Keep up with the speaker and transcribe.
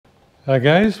Hi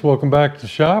guys, welcome back to the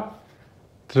shop.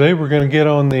 Today we're going to get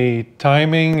on the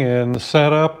timing and the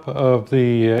setup of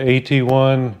the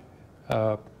AT-1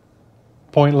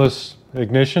 pointless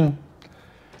ignition.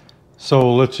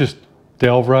 So let's just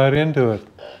delve right into it.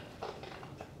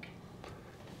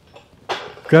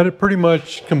 Got it pretty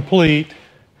much complete.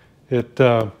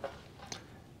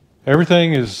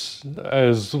 Everything is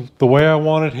the way I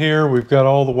want it here. We've got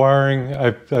all the wiring.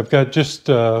 I've got just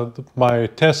my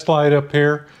test light up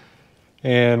here.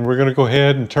 And we're going to go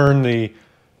ahead and turn the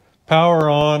power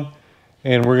on,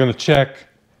 and we're going to check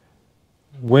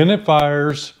when it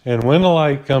fires and when the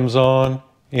light comes on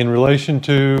in relation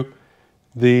to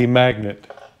the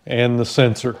magnet and the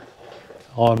sensor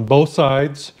on both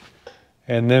sides.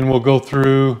 And then we'll go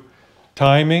through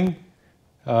timing.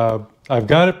 I've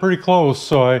got it pretty close,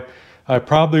 so I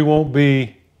probably won't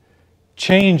be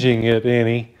changing it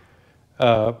any,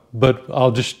 but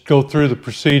I'll just go through the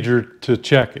procedure to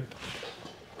check it.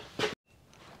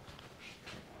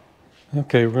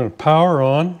 Okay, we're going to power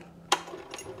on,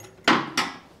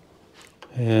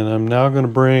 and I'm now going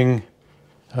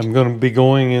to be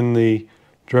going in the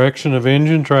direction of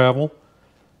engine travel.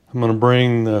 I'm going to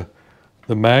bring the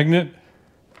magnet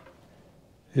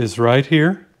is right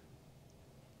here.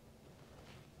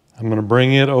 I'm going to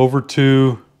bring it over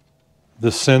to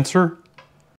the sensor.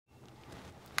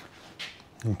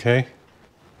 Okay,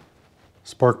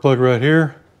 spark plug right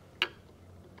here.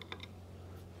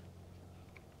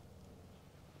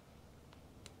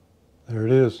 There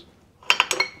it is.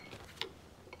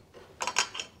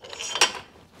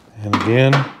 And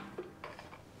again,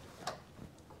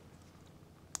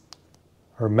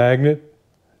 our magnet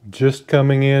just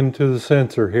coming into the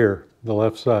sensor here, the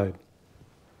left side.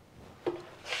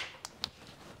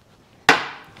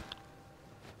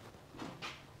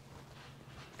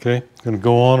 Okay, going to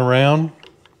go on around,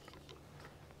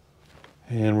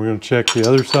 and we're going to check the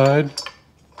other side.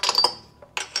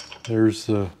 There's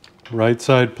the right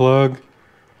side plug,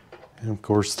 and of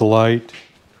course the light.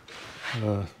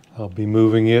 I'll be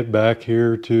moving it back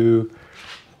here to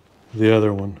the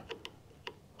other one.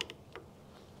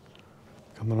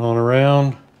 Coming on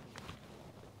around.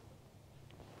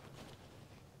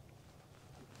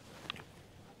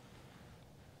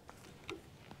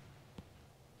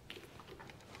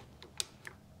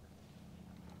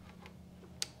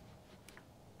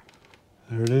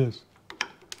 There it is.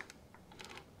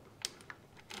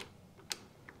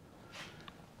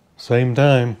 Same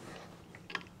time.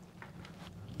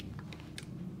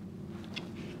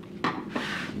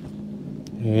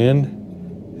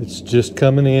 And it's just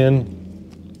coming in.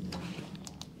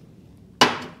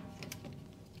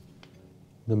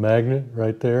 The magnet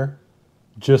right there,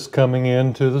 just coming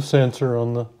into the sensor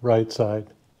on the right side.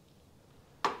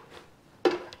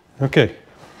 Okay,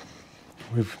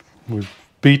 we've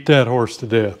beat that horse to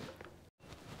death.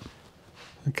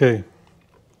 Okay.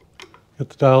 Got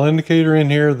the dial indicator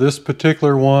in here. This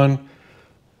particular one,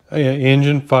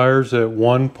 engine fires at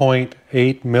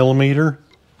 1.8 millimeter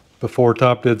before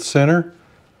top dead center.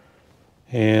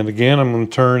 And again, I'm going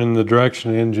to turn in the direction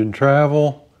of engine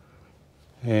travel,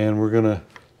 and we're going to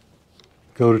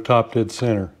go to top dead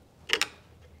center.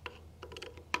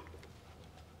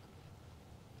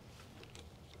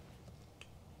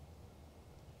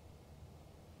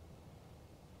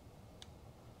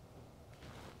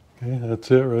 Okay, that's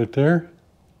it right there.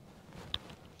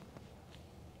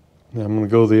 Now I'm going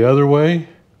to go the other way.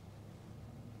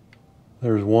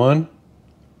 There's one,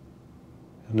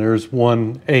 and there's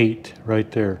 1.8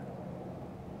 right there.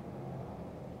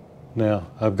 Now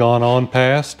I've gone on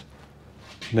past.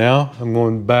 Now I'm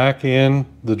going back in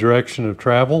the direction of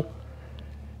travel,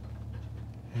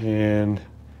 and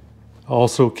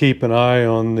also keep an eye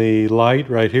on the light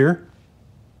right here.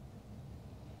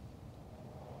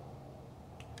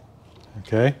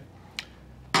 Okay,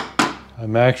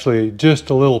 I'm actually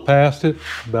just a little past it,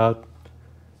 about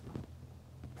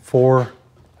 4,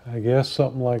 I guess,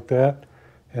 something like that.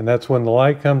 And that's when the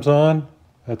light comes on.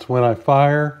 That's when I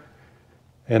fire,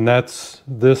 and that's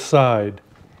this side.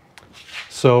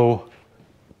 So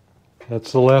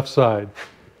that's the left side.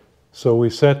 So we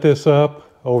set this up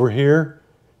over here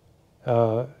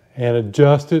and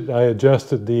adjust it. I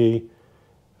adjusted the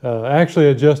actually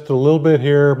adjusted a little bit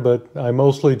here, but I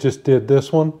mostly just did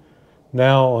this one.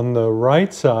 Now on the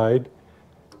right side,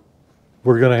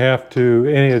 we're going to have to,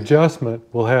 any adjustment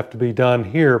will have to be done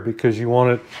here because you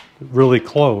want it really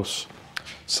close.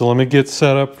 So let me get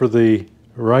set up for the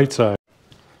right side.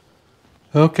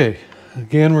 Okay,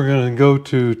 again we're going to go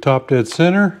to top dead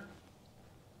center.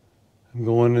 I'm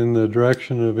going in the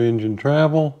direction of engine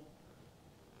travel,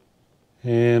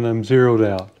 and I'm zeroed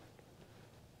out.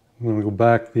 I'm going to go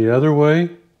back the other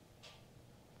way.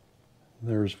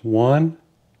 There's 1,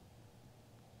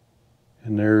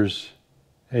 and there's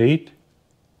 8.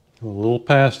 Go a little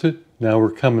past it. Now we're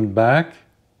coming back.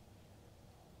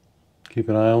 Keep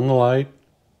an eye on the light.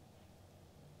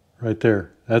 Right there.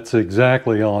 That's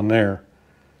exactly on there.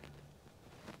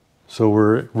 So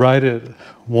we're right at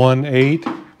 1/8.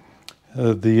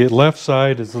 The left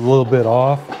side is a little bit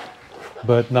off,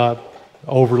 but not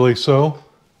overly so.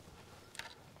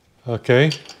 Okay.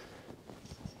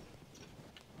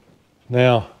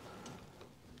 Now,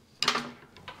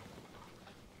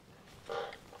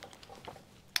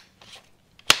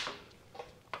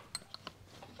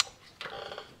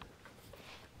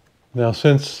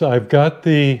 since I've got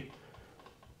the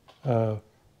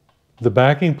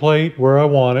backing plate where I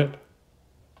want it,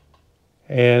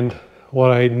 and what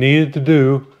I needed to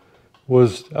do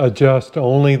was adjust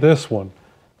only this one.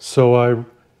 So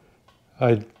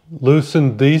I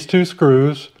loosened these 2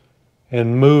 screws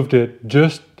and moved it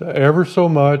just ever so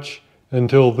much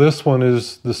until this one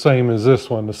is the same as this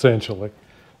one, essentially.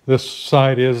 This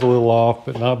side is a little off,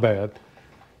 but not bad.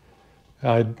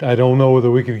 I don't know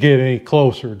whether we could get any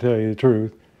closer, to tell you the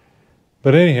truth.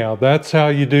 But anyhow, that's how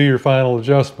you do your final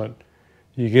adjustment.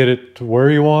 You get it to where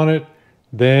you want it,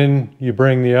 then you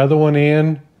bring the other one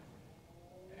in,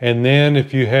 and then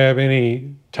if you have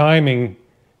any timing,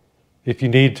 if you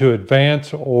need to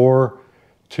advance or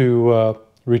to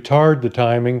retard the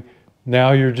timing,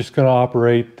 now you're just going to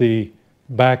operate the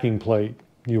backing plate.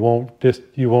 You won't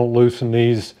loosen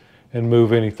these and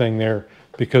move anything there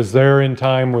because they're in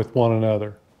time with one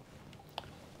another.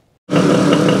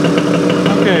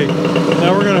 Okay,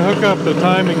 now we're going to hook up the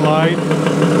timing light.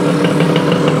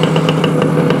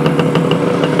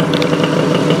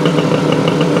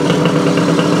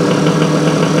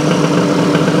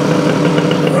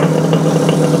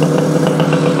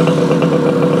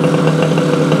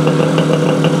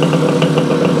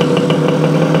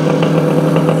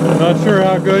 Not sure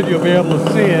how good you'll be able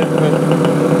to see it, but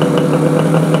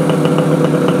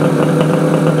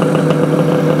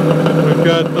we've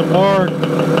got the mark.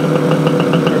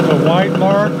 There's a white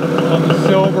mark on the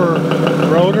silver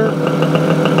rotor,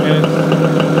 and it's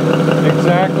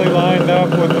exactly lined up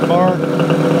with the mark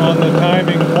on the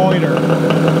timing pointer.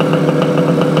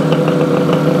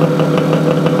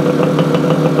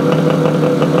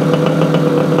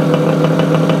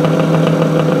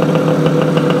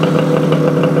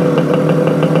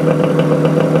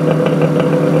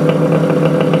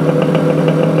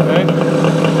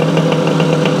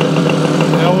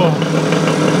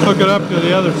 Hook it up to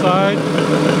the other side.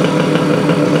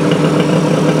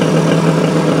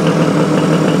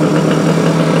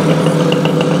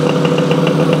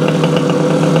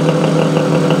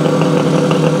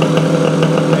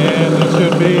 And it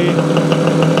should be,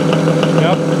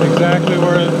 yep, exactly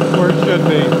where it should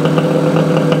be.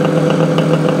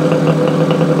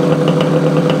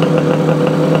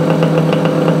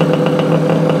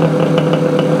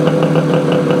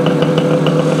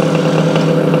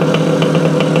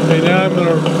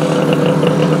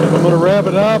 I'm going to rev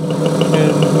it up,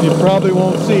 and you probably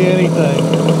won't see anything.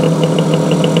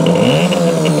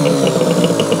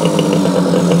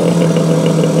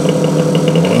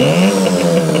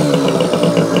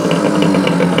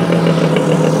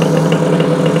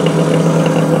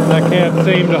 I can't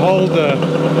seem to hold the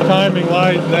timing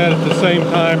light and that at the same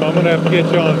time. I'm going to have to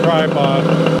get you on a tripod.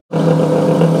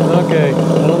 Okay,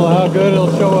 I don't know how good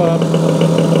it'll show up.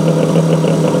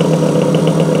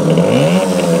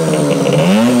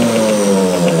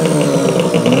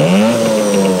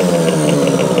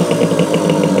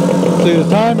 See, the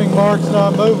timing mark's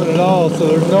not moving at all, so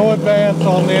there's no advance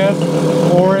on this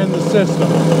or in the system.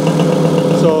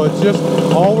 So it's just,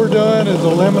 all we're doing is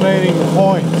eliminating the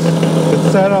points.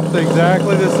 It's set up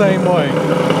exactly the same way.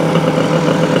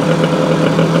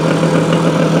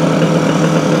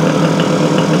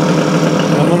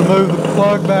 I'm going to move the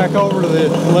plug back over to the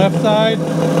left side.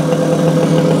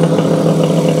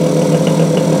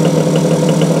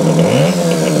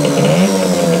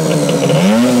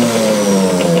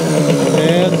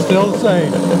 And still the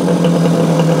same.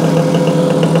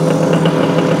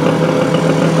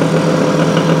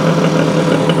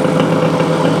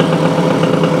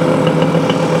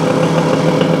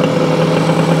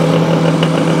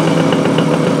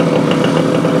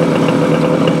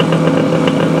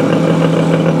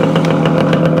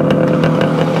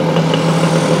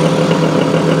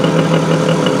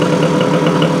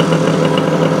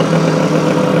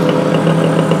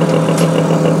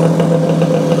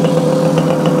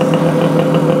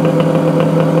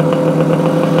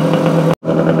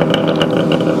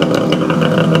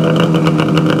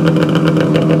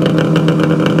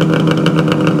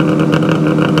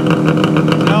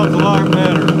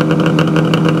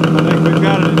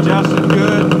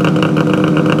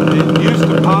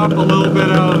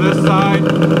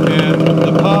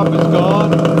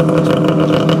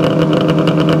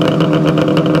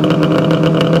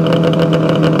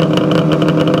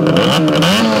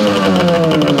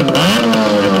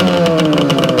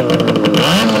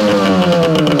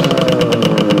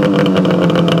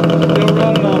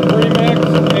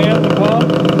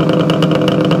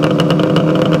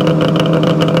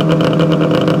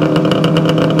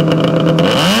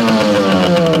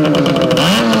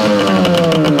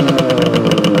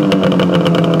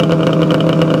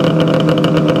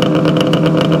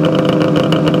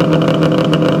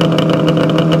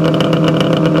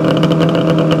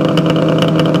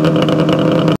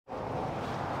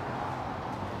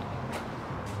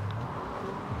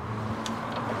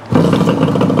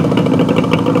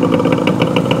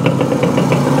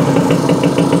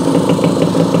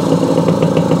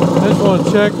 want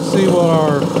to check to see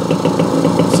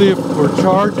see if we're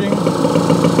charging.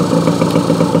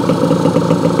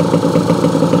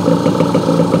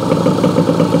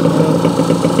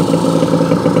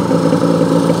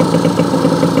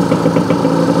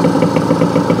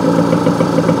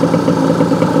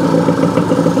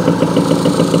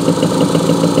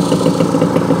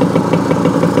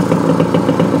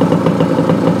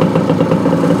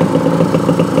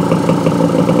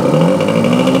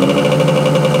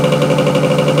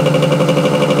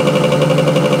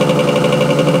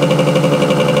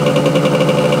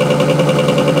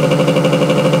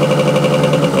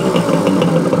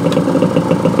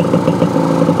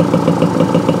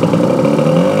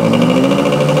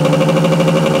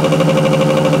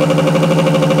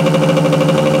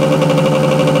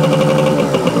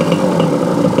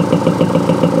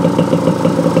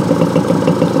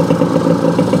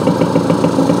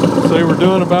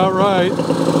 Doing about right.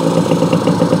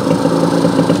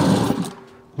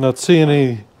 Not seeing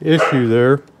any issue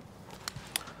there.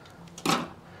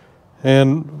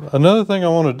 And another thing I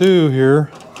want to do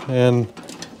here, and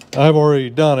I've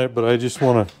already done it, but I just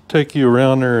want to take you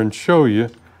around there and show you,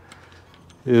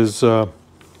 is the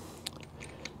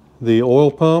oil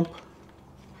pump.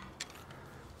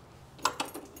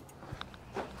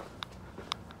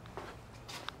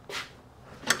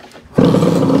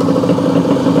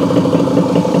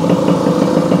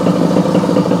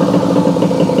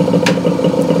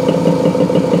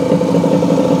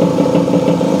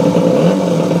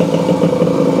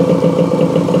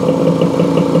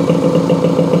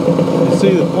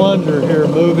 See the plunger here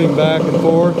moving back and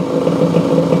forth.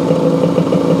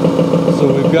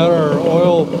 So we've got our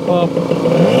oil pump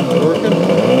working.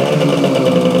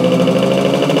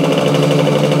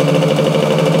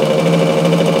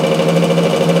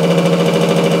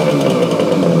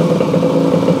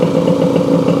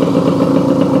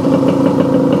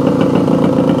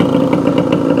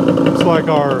 Looks like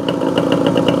our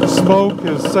smoke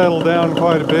has settled down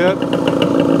quite a bit.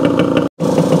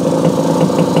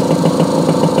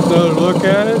 Another look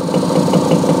at it.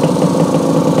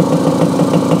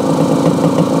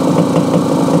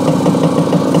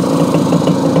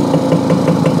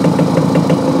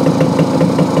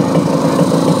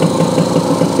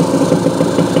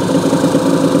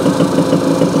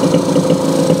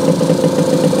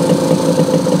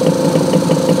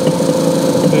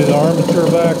 See the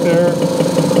armature back there.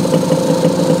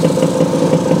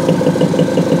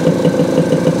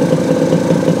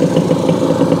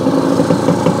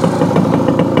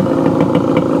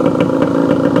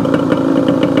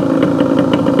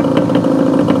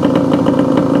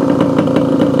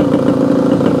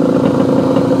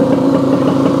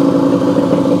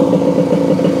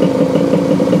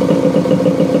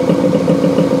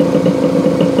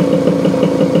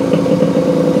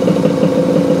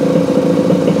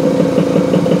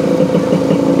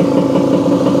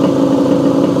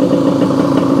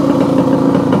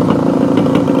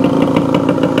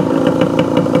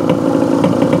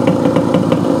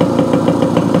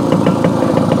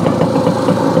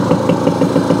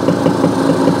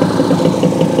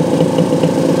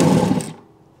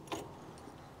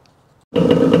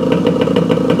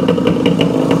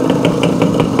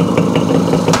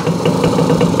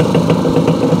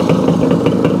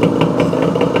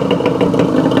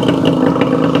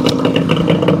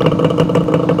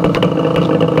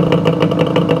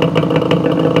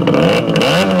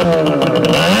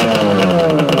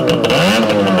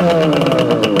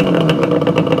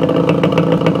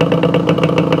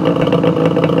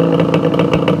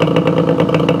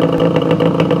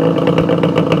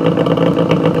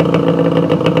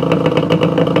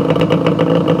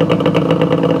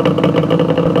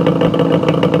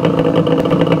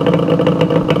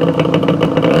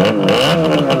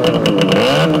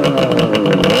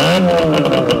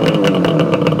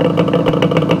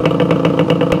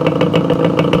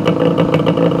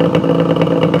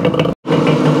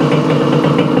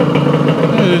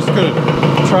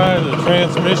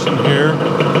 transmission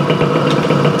here.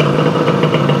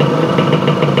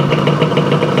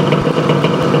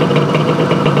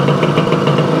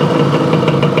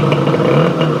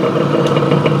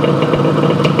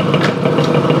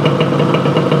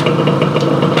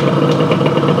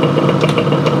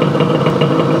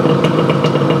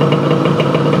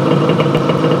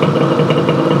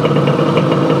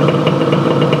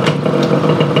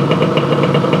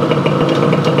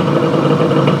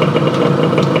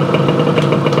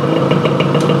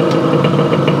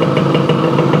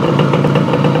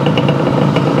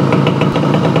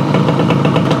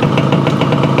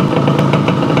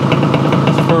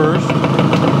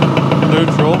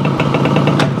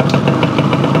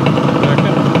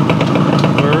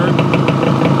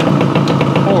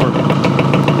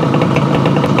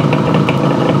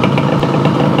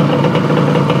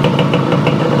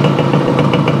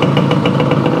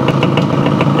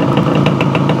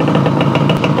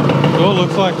 Well,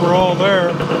 looks like we're all there.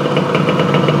 We've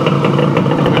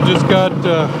just got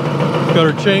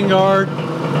our chain guard,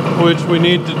 which we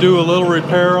need to do a little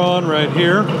repair on right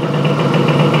here. Is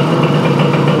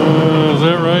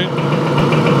that right?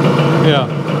 Yeah.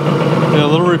 Yeah, a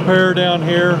little repair down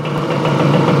here.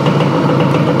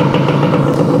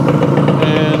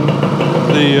 And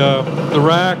the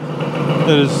rack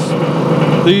that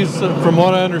is, these, from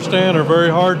what I understand, are very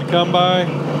hard to come by.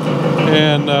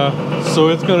 And so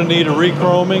it's going to need a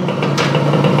re-chroming,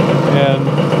 and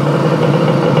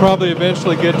probably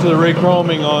eventually get to the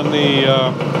re-chroming on the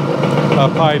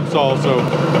pipes also,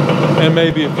 and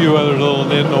maybe a few other little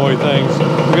nitnoy things.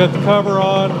 We got the cover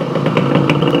on.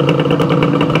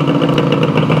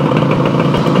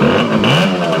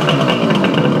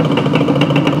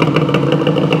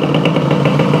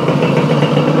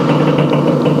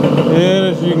 And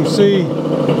as you can see,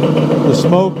 the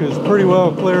smoke is pretty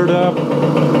well cleared up.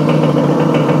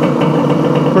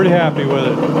 Pretty happy with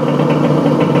it.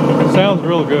 Sounds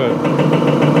real good.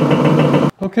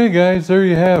 Okay guys, there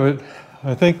you have it.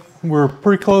 I think we're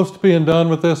pretty close to being done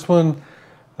with this one.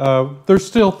 There's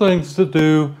still things to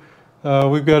do.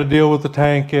 We've got to deal with the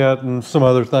tank yet and some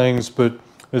other things, but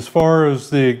as far as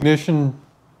the ignition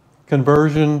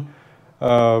conversion,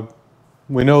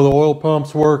 we know the oil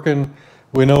pump's working.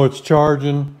 We know it's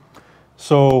charging.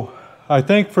 So I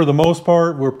think for the most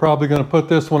part, we're probably going to put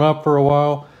this one up for a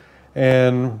while,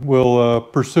 and we'll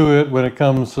pursue it when it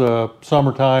comes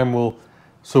summertime,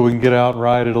 so we can get out and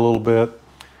ride it a little bit.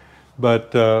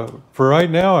 But for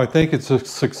right now, I think it's a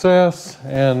success,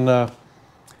 and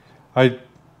I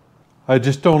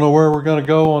just don't know where we're going to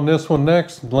go on this one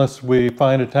next unless we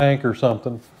find a tank or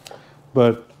something.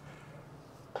 But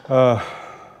what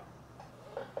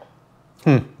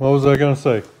was I going to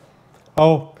say?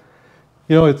 Oh,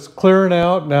 you know, it's clearing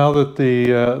out now that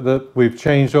that we've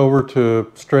changed over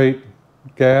to straight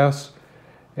gas,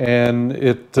 and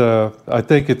I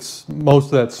think most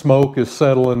of that smoke is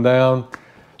settling down.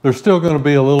 There's still going to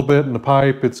be a little bit in the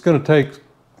pipe. It's going to take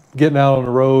getting out on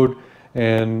the road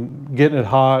and getting it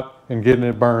hot and getting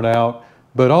it burned out.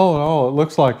 But all in all, it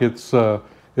looks like it's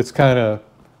kind of,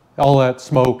 all that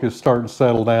smoke is starting to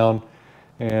settle down,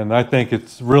 and I think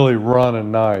it's really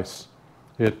running nice.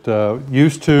 It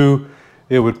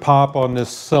it would pop on this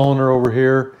cylinder over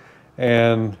here,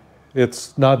 and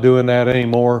it's not doing that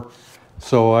anymore.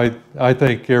 So I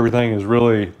think everything is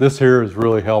really, this here has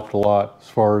really helped a lot as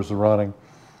far as the running.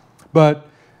 But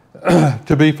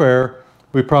to be fair,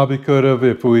 we probably could have,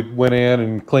 if we went in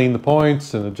and cleaned the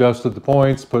points and adjusted the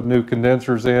points, put new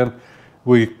condensers in,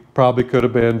 we probably could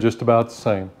have been just about the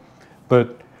same.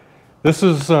 But this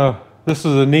is a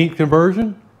neat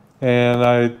conversion,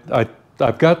 and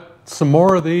I've got some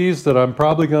more of these that I'm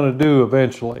probably going to do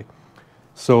eventually.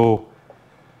 So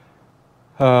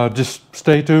just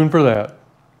stay tuned for that.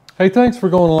 Hey, thanks for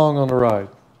going along on the ride,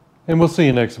 and we'll see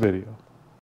you next video.